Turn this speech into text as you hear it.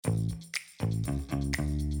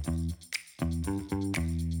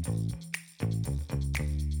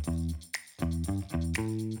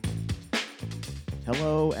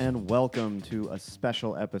Hello and welcome to a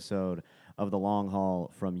special episode of The Long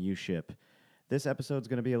Haul from uShip. This episode is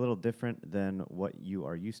going to be a little different than what you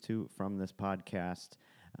are used to from this podcast.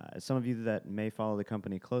 Some of you that may follow the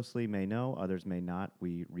company closely may know, others may not.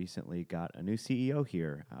 We recently got a new CEO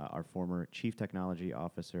here. Our former Chief Technology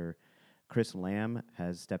Officer, Kris Lamb,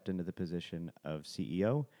 has stepped into the position of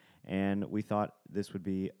CEO, and we thought this would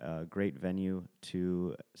be a great venue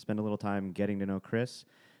to spend a little time getting to know Kris.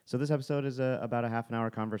 So this episode is about a half an hour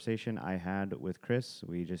conversation I had with Kris.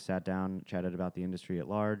 We just sat down, chatted about the industry at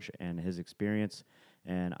large and his experience,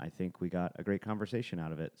 and I think we got a great conversation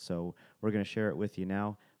out of it. So we're going to share it with you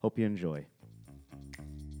now. Hope you enjoy.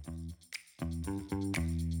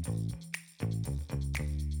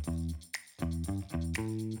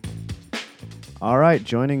 All right,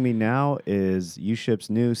 joining me now is uShip's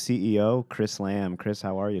new CEO, Kris Lamb. Kris,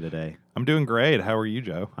 how are you today? I'm doing great. How are you,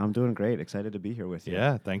 Joe? I'm doing great. Excited to be here with you.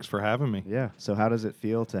 Yeah, thanks for having me. Yeah. So how does it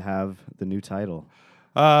feel to have the new title?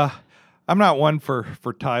 I'm not one for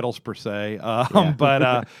titles per se,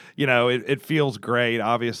 but it feels great.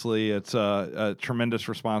 Obviously, it's a tremendous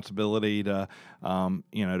responsibility to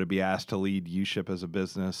to be asked to lead uShip as a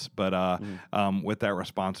business. But with that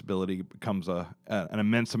responsibility comes an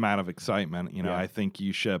immense amount of excitement. I think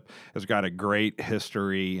uShip has got a great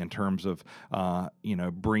history in terms of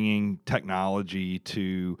bringing technology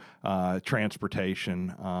to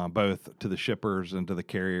transportation, both to the shippers and to the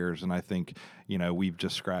carriers. And I think we've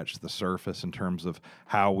just scratched the surface in terms of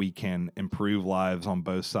how we can improve lives on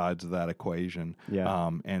both sides of that equation. Yeah.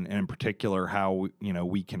 And in particular, how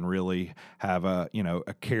we can really have a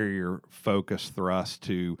carrier focus thrust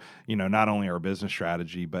to not only our business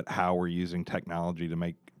strategy, but how we're using technology to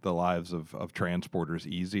make the lives of transporters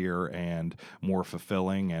easier and more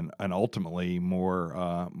fulfilling and ultimately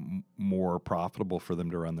more profitable for them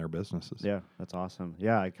to run their businesses. Yeah, that's awesome.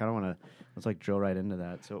 Yeah, I kind of want to let's drill right into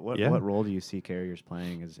that. So what role do you see carriers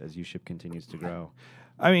playing as uShip continues to grow?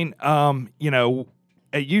 I mean,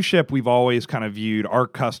 at uShip, we've always kind of viewed our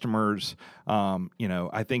customers,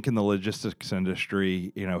 I think in the logistics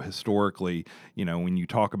industry, historically, when you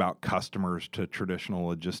talk about customers to traditional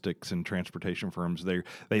logistics and transportation firms,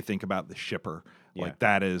 they think about the shipper. Yeah. Like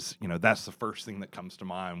that is, that's the first thing that comes to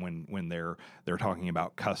mind when they're talking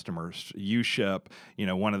about customers. uShip,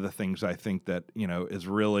 one of the things I think that is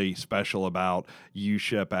really special about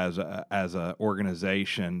uShip as a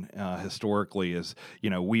organization historically is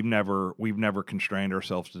we've never constrained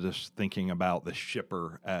ourselves to just thinking about the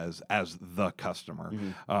shipper as the customer.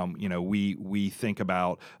 Mm-hmm. We think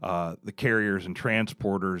about the carriers and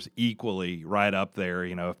transporters equally right up there.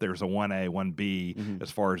 If there's a 1A, 1B Mm-hmm.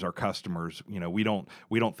 as far as our customers, we don't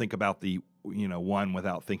think about the one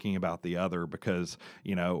without thinking about the other, because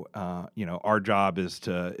our job is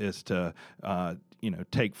to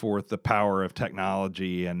take forth the power of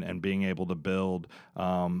technology and being able to build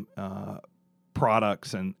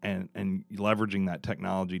products and leveraging that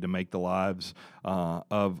technology to make the lives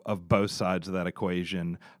of both sides of that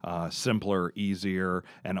equation simpler, easier,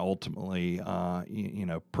 and ultimately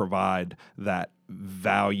provide that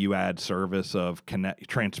value add service of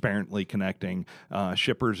transparently connecting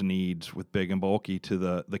shippers' needs with big and bulky to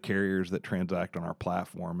the carriers that transact on our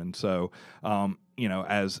platform. And so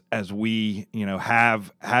as we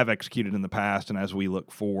have executed in the past, and as we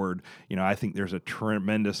look forward, I think there's a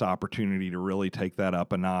tremendous opportunity to really take that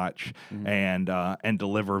up a notch. Mm-hmm. and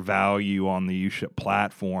deliver value on the uShip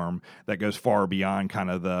platform that goes far beyond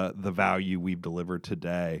kind of the value we've delivered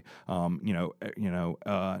today.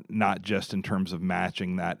 Not just in terms of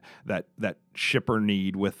matching that shipper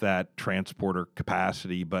need with that transporter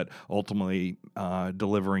capacity, but ultimately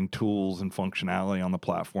delivering tools and functionality on the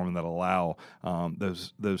platform that allow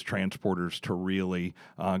those transporters to really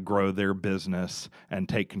grow their business and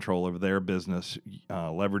take control over their business,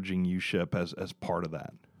 leveraging uShip as part of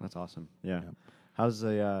that. That's awesome. Yeah. How's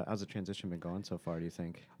the transition been going so far, do you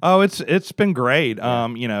think? Oh, it's been great.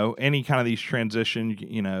 Yeah. Any kind of these transition,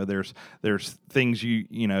 there's things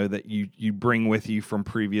that you bring with you from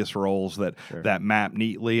previous roles that Sure. that map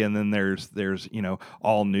neatly, and then there's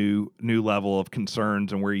all new level of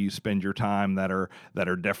concerns and where you spend your time that are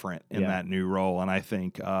different in that new role. And I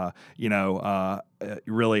think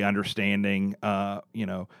really understanding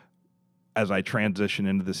as I transition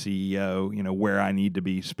into the CEO, where I need to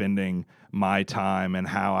be spending my time and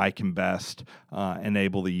how I can best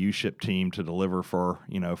enable the uShip team to deliver for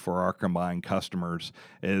our combined customers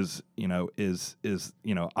is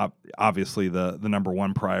obviously the number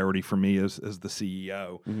one priority for me as the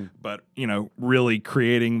CEO. Mm-hmm. But really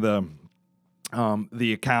creating the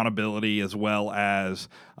the accountability as well as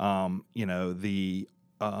the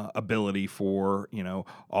ability for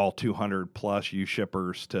all 200 plus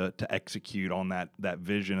uShippers to execute on that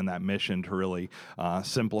vision and that mission to really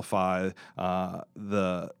simplify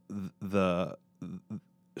the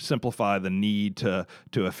simplify the need to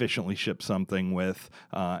efficiently ship something with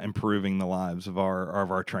improving the lives of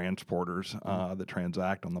our transporters that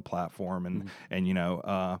transact on the platform, and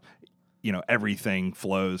everything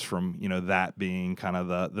flows from that being kind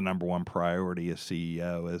of the number one priority as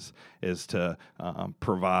CEO is to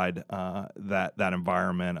provide that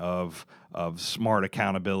environment of smart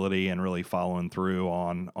accountability and really following through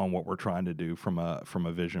on what we're trying to do from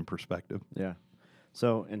a vision perspective. Yeah.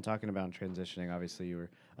 So in talking about transitioning, obviously you were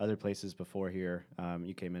other places before here.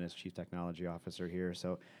 You came in as Chief Technology Officer here.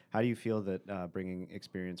 So how do you feel that bringing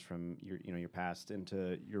experience from your past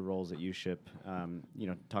into your roles at uShip,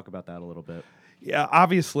 talk about that a little bit. Yeah,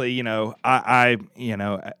 obviously, I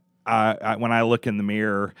when I look in the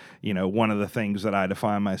mirror, one of the things that I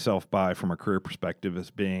define myself by from a career perspective is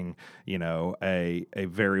being, a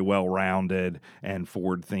very well-rounded and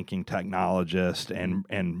forward-thinking technologist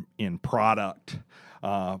and in product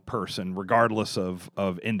person, regardless of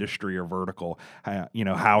industry or vertical.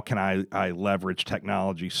 How can I leverage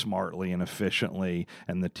technology smartly and efficiently,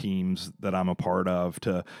 and the teams that I'm a part of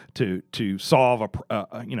to solve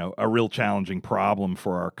a real challenging problem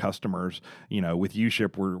for our customers. With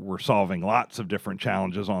uShip, we're solving lots of different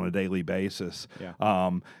challenges on a daily basis. Yeah.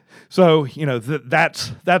 So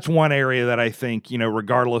that's one area that I think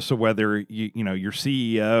regardless of whether you're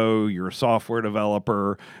CEO, you're a software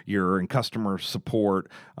developer, you're in customer support,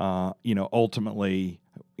 ultimately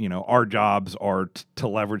our jobs are to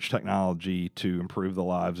leverage technology to improve the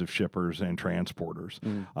lives of shippers and transporters.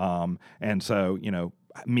 And so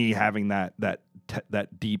me having that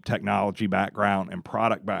deep technology background and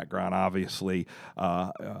product background obviously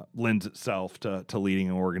lends itself to leading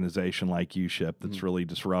an organization like uShip that's really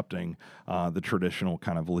disrupting the traditional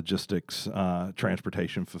kind of logistics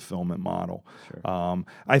transportation fulfillment model. Sure.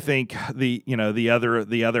 I think the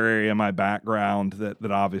other area of my background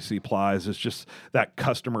that obviously applies is just that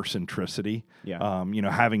customer centricity. Yeah.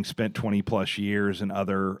 Having spent 20 plus years in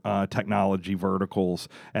other technology verticals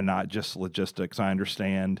and not just logistics, I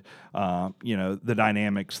understand the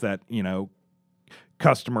dynamics that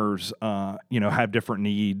customers have different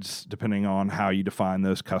needs depending on how you define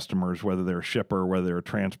those customers, whether they're a shipper, whether they're a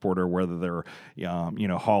transporter, whether they're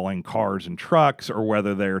hauling cars and trucks, or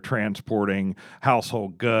whether they're transporting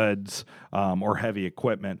household goods or heavy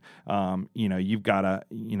equipment. You've got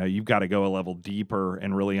to go a level deeper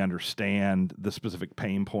and really understand the specific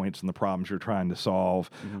pain points and the problems you're trying to solve.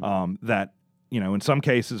 That in some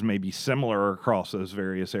cases may be similar across those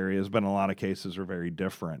various areas, but in a lot of cases are very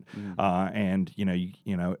different. And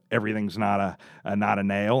everything's not a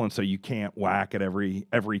nail, and so you can't whack at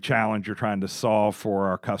every challenge you're trying to solve for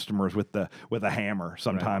our customers with a hammer.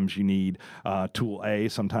 Sometimes you need tool A,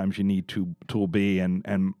 sometimes you need tool B,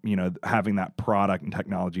 and having that product and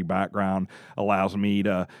technology background allows me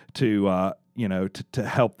to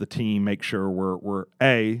help the team make sure we're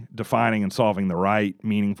A, defining and solving the right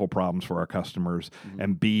meaningful problems for our customers,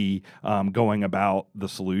 and B, going about the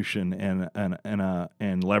solution and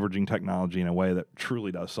leveraging technology in a way that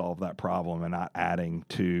truly does solve that problem and not adding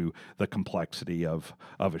to the complexity of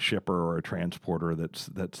a shipper or a transporter that's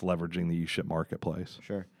leveraging the uShip marketplace.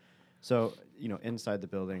 Sure. So, inside the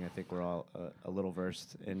building, I think we're all a little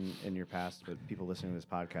versed in your past, but people listening to this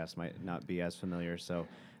podcast might not be as familiar. So,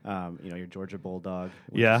 your Georgia Bulldog,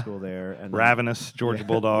 went to school there, and ravenous Georgia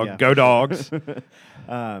Bulldog, go Dogs.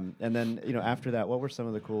 And then, after that, what were some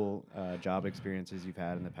of the cool job experiences you've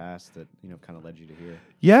had in the past that kind of led you to here?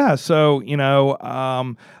 Yeah, so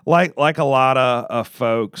like a lot of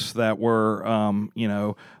folks that were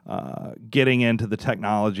getting into the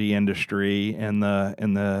technology industry in the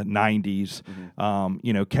 90s,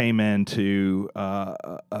 came into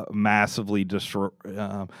a massively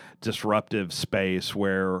disruptive space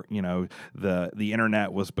where the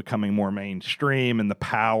internet was becoming more mainstream, and the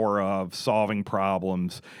power of solving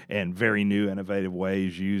problems in very new, innovative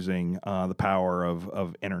ways using the power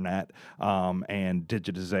of internet and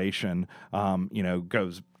digitization,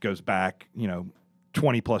 goes back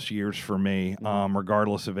 20 plus years for me,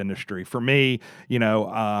 regardless of industry. For me,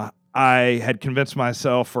 I had convinced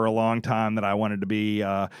myself for a long time that I wanted to be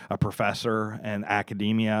a professor in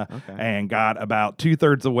academia, and got about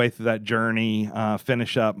 2/3 of the way through that journey,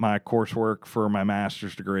 finish up my coursework for my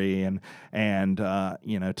master's degree, and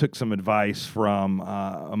took some advice from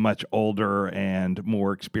a much older and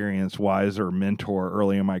more experienced, wiser mentor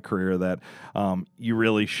early in my career that you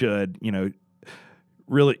really should,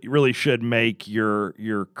 really should make your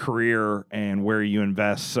career and where you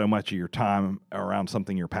invest so much of your time around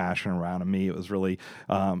something you're passionate around. And me, it was really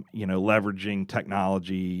leveraging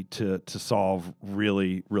technology to solve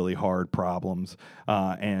really hard problems,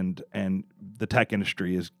 and the tech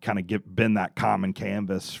industry has kind of been that common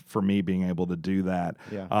canvas for me being able to do that.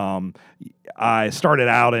 Yeah. I started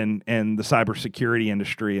out in the cybersecurity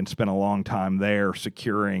industry and spent a long time there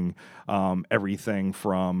securing everything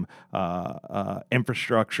from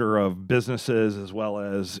infrastructure of businesses as well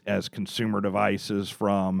as consumer devices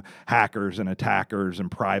from hackers and attackers and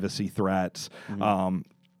privacy threats. Mm-hmm.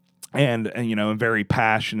 And I'm very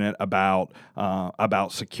passionate about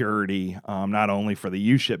security, not only for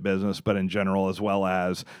the uShip business, but in general, as well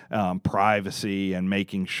as privacy and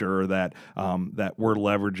making sure that we're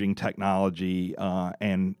leveraging technology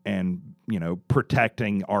and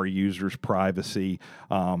protecting our users' privacy,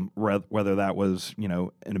 whether that was in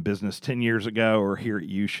a business 10 years ago or here at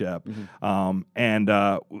uShip. Mm-hmm.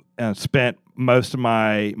 And spent most of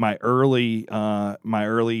my early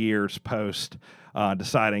years post.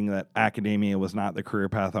 Deciding that academia was not the career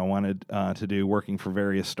path I wanted to do, working for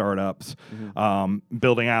various startups,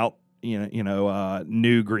 building out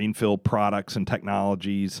new greenfield products and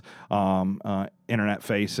technologies, internet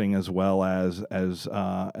facing as well as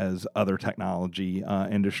other technology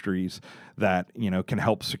industries that can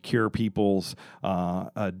help secure people's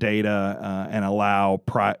data and allow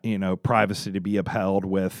privacy to be upheld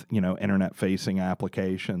with internet facing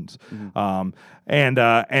applications. Mm-hmm.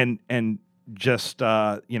 And just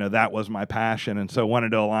that was my passion, and so wanted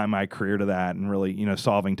to align my career to that, and really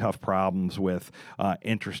solving tough problems with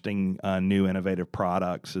interesting new innovative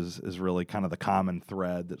products is really kind of the common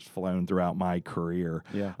thread that's flown throughout my career.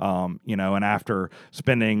 Yeah. And after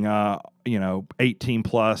spending 18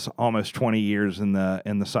 plus, almost 20 years in the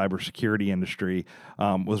cybersecurity industry,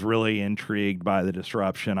 was really intrigued by the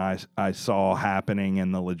disruption I saw happening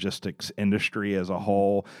in the logistics industry as a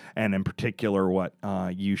whole, and in particular what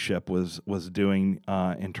uShip was doing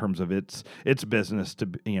in terms of its business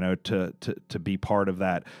to be part of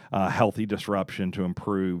that healthy disruption to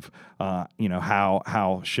improve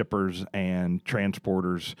how shippers and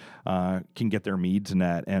transporters can get their needs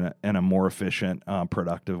met in a more efficient,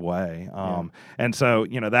 productive way. And so,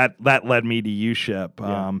 that led me to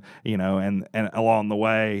uShip, and along the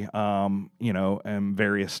way, and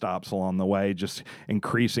various stops along the way, just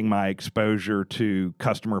increasing my exposure to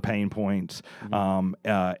customer pain points,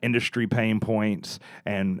 industry pain points,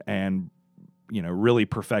 and really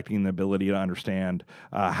perfecting the ability to understand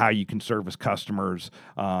how you can service customers,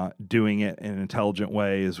 doing it in intelligent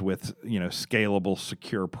ways with scalable,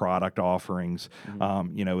 secure product offerings.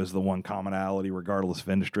 Is the one commonality, regardless of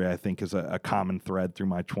industry, I think is a common thread through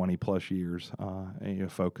my 20 plus years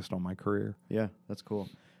focused on my career. Yeah, that's cool.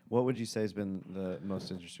 What would you say has been the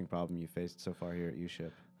most interesting problem you faced so far here at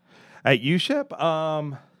uShip? At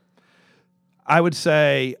uShip, I would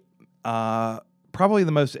say probably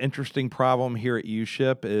the most interesting problem here at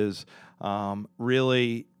uShip is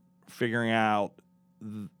really figuring out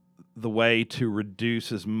the way to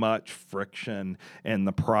reduce as much friction in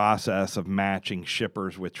the process of matching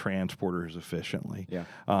shippers with transporters efficiently. Yeah.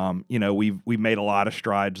 We've made a lot of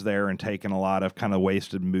strides there and taken a lot of kind of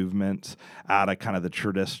wasted movements out of kind of the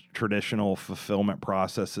traditional fulfillment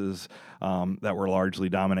processes that were largely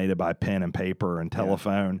dominated by pen and paper and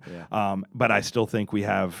telephone. Yeah. But I still think we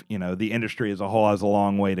have, the industry as a whole has a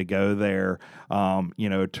long way to go there,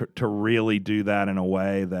 to really do that in a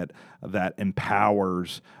way that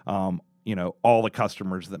empowers all the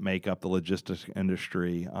customers that make up the logistics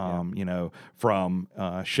industry, from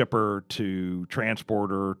shipper to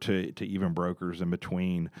transporter to even brokers in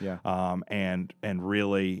between, and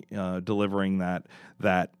really delivering that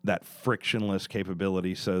frictionless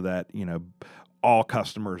capability so that all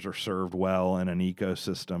customers are served well in an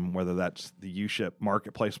ecosystem, whether that's the uShip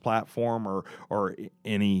marketplace platform or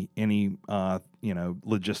any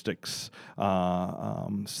logistics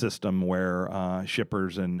system where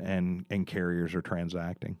shippers and carriers are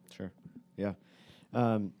transacting. Sure. Yeah.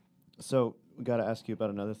 So we got to ask you about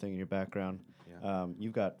another thing in your background.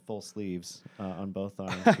 You've got full sleeves on both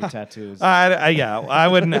arms. Your tattoos. I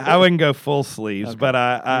wouldn't go full sleeves, Okay. but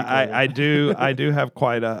I do have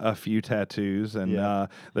quite a few tattoos, and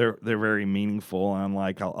they're very meaningful.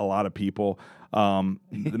 Unlike a lot of people,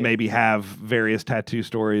 maybe have various tattoo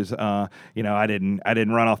stories. I didn't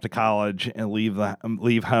run off to college and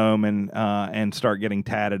leave home and start getting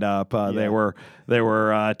tatted up. There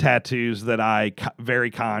were tattoos that I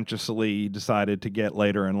very consciously decided to get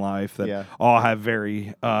later in life that all have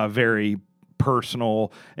very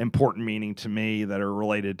personal, important meaning to me that are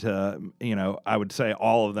related to, I would say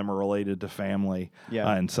all of them are related to family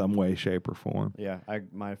in some way, shape, or form. Yeah,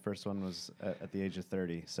 my first one was at the age of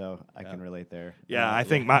 30, so I can relate there. Yeah, I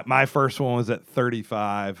think my first one was at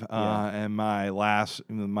 35, and my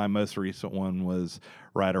most recent one was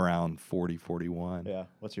right around 40, 41. Yeah.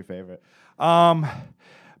 What's your favorite?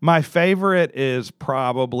 My favorite is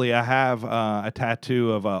probably I have a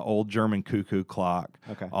tattoo of an old German cuckoo clock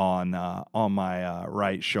on my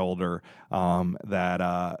right shoulder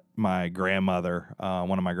that my grandmother,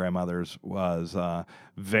 one of my grandmothers, was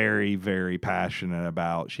very, very passionate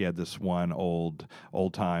about. She had this one old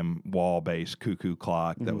time wall-based cuckoo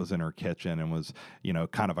clock that was in her kitchen and was,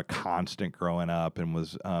 kind of a constant growing up, and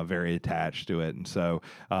was very attached to it. And so,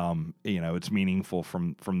 it's meaningful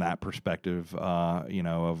from that perspective,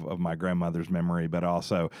 of my grandmother's memory, but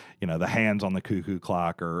also, the hands on the cuckoo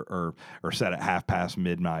clock are set at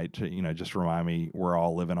midnight to, just remind me we're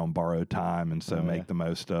all living on borrowed time, and so make the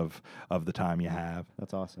most of the time you have.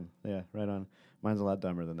 That's awesome. Yeah, right on. Mine's a lot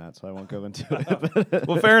dumber than that, so I won't go into it.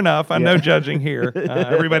 Well, fair enough. No judging here.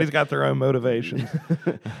 Everybody's got their own motivations.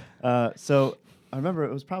 So I remember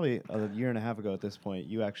it was probably a year and a half ago at this point,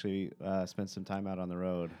 you actually spent some time out on the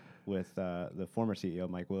road with the former CEO,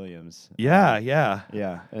 Mike Williams. Yeah.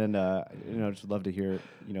 And, just love to hear,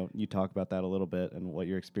 you talk about that a little bit and what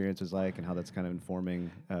your experience was like and how that's kind of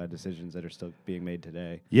informing decisions that are still being made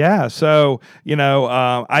today. Yeah. So,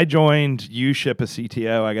 I joined uShip as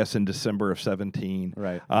CTO, I guess, in December of 2017.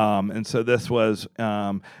 Right. And so this was,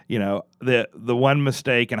 the one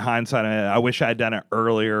mistake in hindsight, I wish I had done it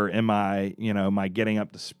earlier in my, my getting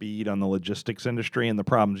up to speed on the logistics industry and the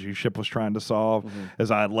problems uShip was trying to solve,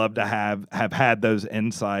 as I'd love to have had those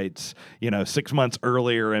insights, 6 months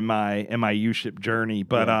earlier in my uShip journey.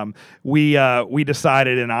 But we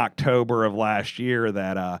decided in October of last year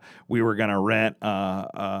that we were going to rent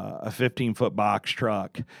a 15-foot box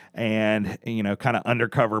truck and kind of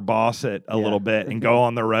undercover boss it a little bit and go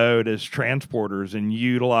on the road as transporters and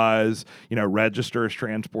utilize register as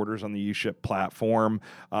transporters on the uShip platform,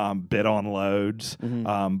 bid on loads,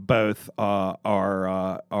 both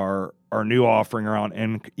our new offering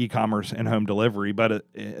around e-commerce and home delivery, but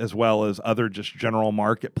as well as other just general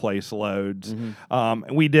marketplace loads.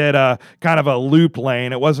 We did a kind of a loop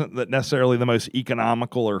lane. It wasn't necessarily the most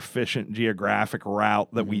economical or efficient geographic route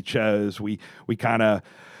that we chose.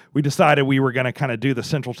 We decided we were going to kind of do the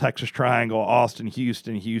Central Texas Triangle, Austin,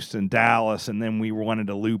 Houston, Dallas, and then we wanted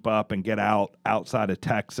to loop up and get outside of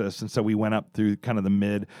Texas. And so we went up through kind of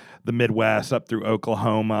the Midwest, up through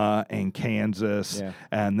Oklahoma and Kansas,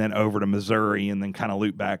 and then over to Missouri, and then kind of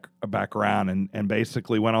loop back around and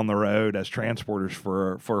basically went on the road as transporters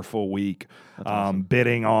for a full week, awesome.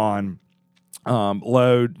 Bidding on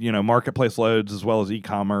marketplace loads as well as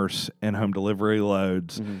e-commerce and home delivery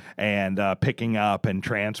loads, and picking up and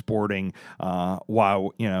transporting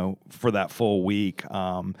while for that full week.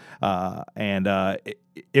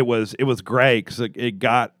 It was great because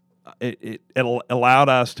it allowed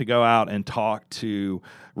us to go out and talk to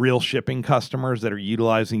real shipping customers that are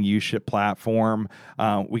utilizing uShip platform.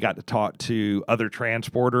 We got to talk to other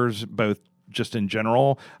transporters, both just in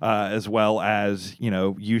general, as well as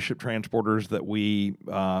uShip transporters that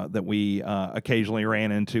we occasionally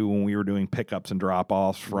ran into when we were doing pickups and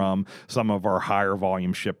drop-offs from some of our higher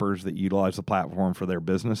volume shippers that utilize the platform for their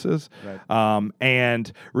businesses,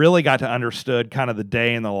 and really got to understood kind of the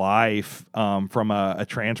day in the life from a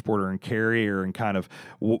transporter and carrier, and kind of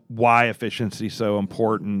why efficiency is so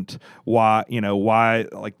important, why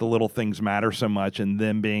like the little things matter so much, and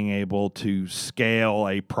then being able to scale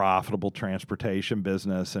a profitable transportation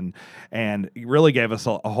business, and it really gave us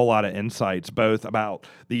a whole lot of insights, both about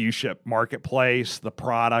the uShip marketplace, the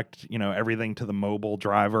product, everything to the mobile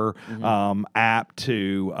driver app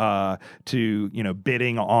to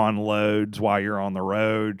bidding on loads while you're on the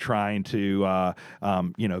road, trying to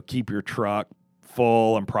keep your truck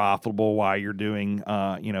full and profitable while you're doing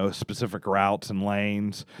specific routes and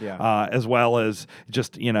lanes, as well as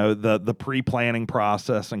just the pre-planning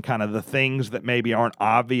process and kind of the things that maybe aren't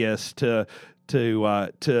obvious to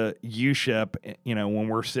uShip, when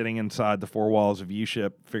we're sitting inside the four walls of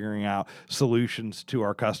uShip figuring out solutions to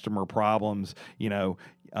our customer problems.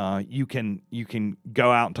 You can go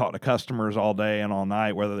out and talk to customers all day and all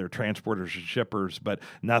night, whether they're transporters or shippers, but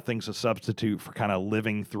nothing's a substitute for kind of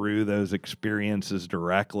living through those experiences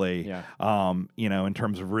directly, in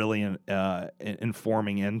terms of really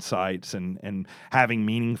informing insights and having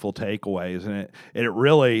meaningful takeaways. And it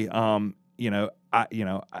really, I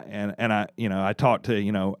talked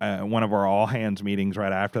to, one of our all hands meetings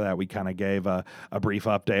right after that. We kind of gave a brief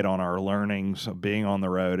update on our learnings of being on the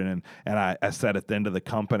road, and I said at the end of the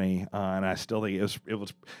company, and I still think it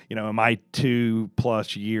was in my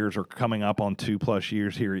 2+ years, or coming up on 2+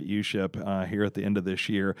 years here at uShip, here at the end of this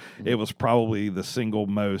year, it was probably the single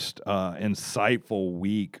most insightful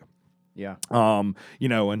week. Yeah.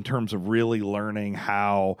 In terms of really learning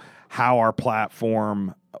how our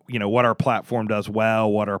platform, what our platform does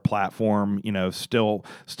well, what our platform, still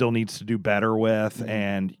needs to do better with,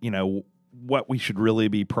 and, what we should really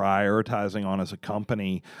be prioritizing on as a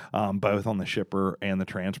company, both on the shipper and the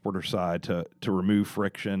transporter side, to remove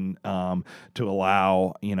friction, to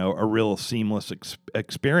allow, a real seamless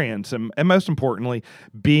experience, and most importantly,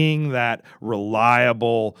 being that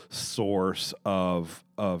reliable source of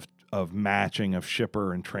matching of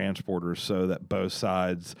shipper and transporters, so that both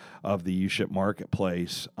sides of the uShip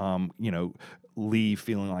marketplace, leave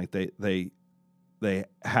feeling like they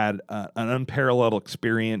had an unparalleled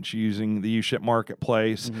experience using the uShip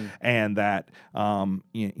marketplace, and that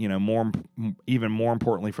even more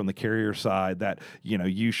importantly from the carrier side, that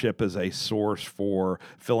uShip is a source for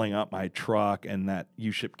filling up my truck, and that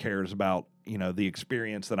uShip cares about the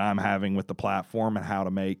experience that I'm having with the platform, and how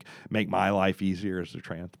to make my life easier as a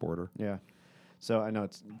transporter. Yeah. So I know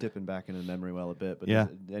it's dipping back into the memory well a bit, but Yeah.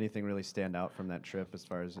 does anything really stand out from that trip as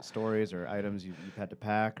far as stories or items you've had to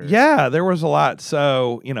pack? Or? Yeah, there was a lot.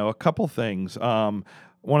 So, a couple things.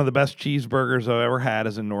 One of the best cheeseburgers I've ever had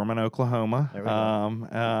is in Norman, Oklahoma. There we go.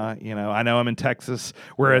 I know I'm in Texas.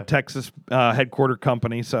 We're a Texas headquartered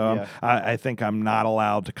company, so I think I'm not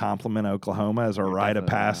allowed to compliment Oklahoma as a rite of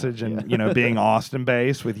passage, and being Austin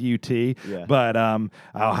based with UT. Yeah. But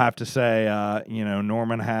I'll have to say,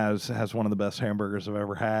 Norman has one of the best hamburgers I've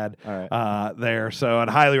ever had. All right. There. So I'd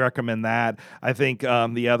highly recommend that. I think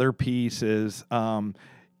the other piece is,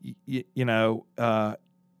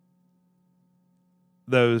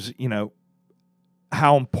 those,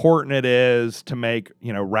 how important it is to make,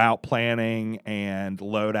 route planning and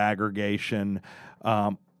load aggregation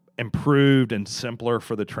improved and simpler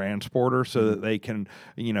for the transporter, so that they can,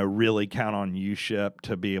 really count on uShip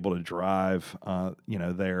to be able to drive,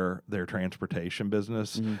 their transportation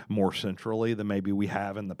business more centrally than maybe we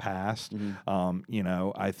have in the past.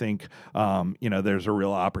 I think, there's a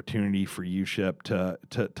real opportunity for uShip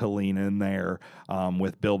to lean in there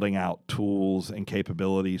with building out tools and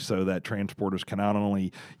capabilities, so that transporters can not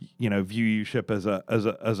only, view uShip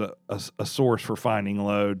as a source for finding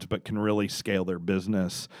loads, but can really scale their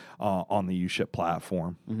business on the uShip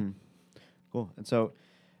platform. Cool. And so,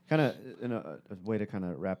 kind of in a way to kind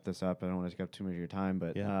of wrap this up, I don't want to take up too much of your time,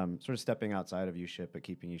 but sort of stepping outside of uShip, but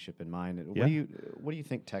keeping uShip in mind. What do you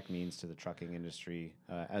think tech means to the trucking industry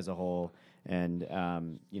as a whole, and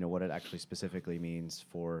what it actually specifically means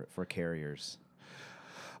for carriers?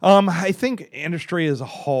 I think industry as a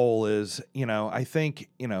whole is, I think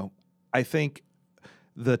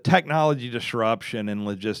the technology disruption in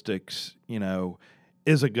logistics,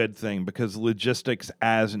 is a good thing, because logistics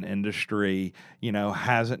as an industry,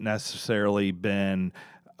 hasn't necessarily been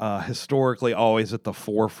historically always at the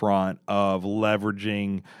forefront of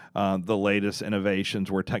leveraging the latest innovations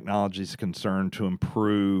where technology is concerned to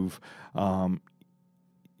improve the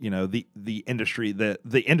industry,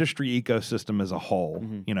 the industry ecosystem as a whole.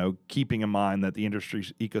 Keeping in mind that the industry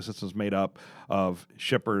ecosystem is made up of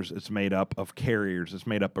shippers, it's made up of carriers, it's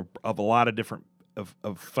made up of a lot of different of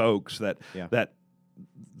folks that you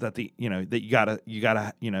gotta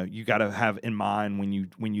have in mind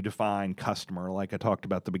when you define customer, like I talked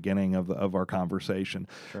about at the beginning of our conversation.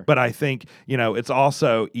 Sure. But I think it's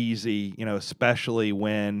also easy, especially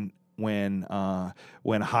when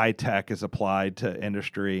high tech is applied to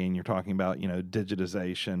industry, and you're talking about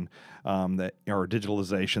digitization,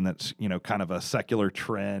 digitalization that's kind of a secular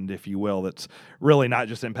trend, if you will, that's really not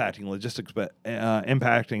just impacting logistics, but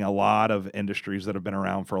impacting a lot of industries that have been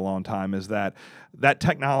around for a long time. Is that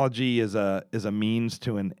technology is a means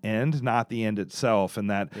to an end, not the end itself, and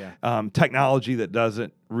that technology that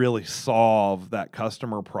doesn't really solve that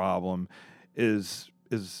customer problem is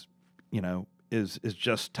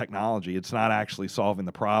just technology. It's not actually solving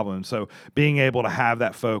the problem. So being able to have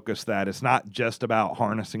that focus, that it's not just about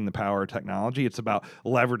harnessing the power of technology, it's about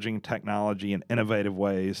leveraging technology in innovative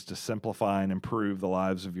ways to simplify and improve the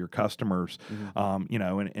lives of your customers. And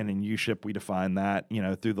in uShip, we define that,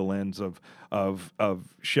 through the lens of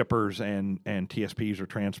shippers and TSPs, or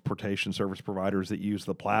transportation service providers that use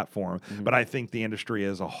the platform. But I think the industry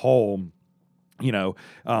as a whole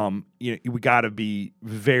we got to be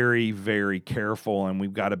very, very careful, and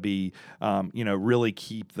we've got to be, really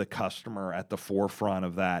keep the customer at the forefront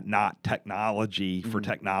of that, not technology for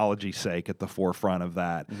technology's sake at the forefront of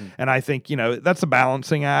that. And I think, that's a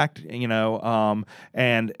balancing act, and I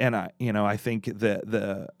think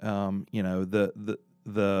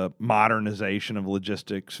the modernization of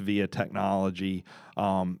logistics via technology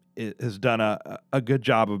it has done a good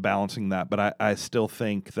job of balancing that. But I still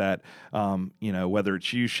think that whether it's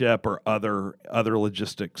uShip or other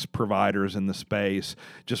logistics providers in the space,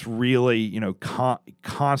 just really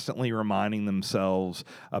constantly reminding themselves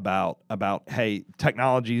about hey,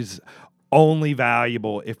 technology's only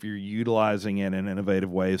valuable if you're utilizing it in innovative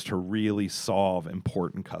ways to really solve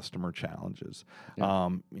important customer challenges.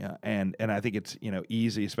 Yeah. And I think it's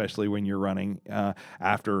easy, especially when you're running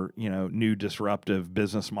after new disruptive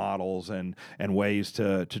business models and ways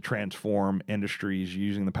to transform industries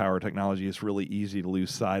using the power of technology. It's really easy to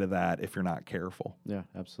lose sight of that if you're not careful. Yeah,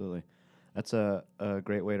 absolutely. That's a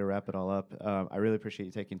great way to wrap it all up. I really appreciate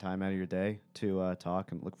you taking time out of your day to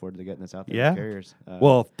talk, and look forward to getting this out there with carriers.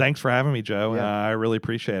 Well, thanks for having me, Joe. Yeah. I really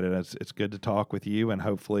appreciate it. It's good to talk with you, and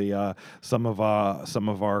hopefully some of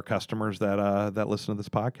our customers that listen to this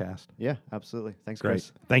podcast. Yeah, absolutely. Thanks, Great.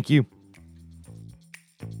 Kris. Thank you.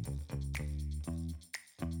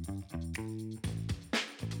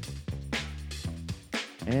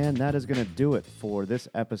 And that is going to do it for this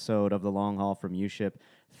episode of The Long Haul from uShip.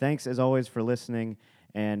 Thanks, as always, for listening.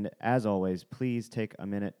 And as always, please take a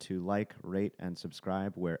minute to like, rate, and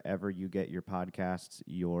subscribe wherever you get your podcasts.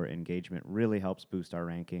 Your engagement really helps boost our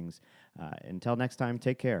rankings. Until next time,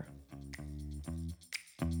 take care.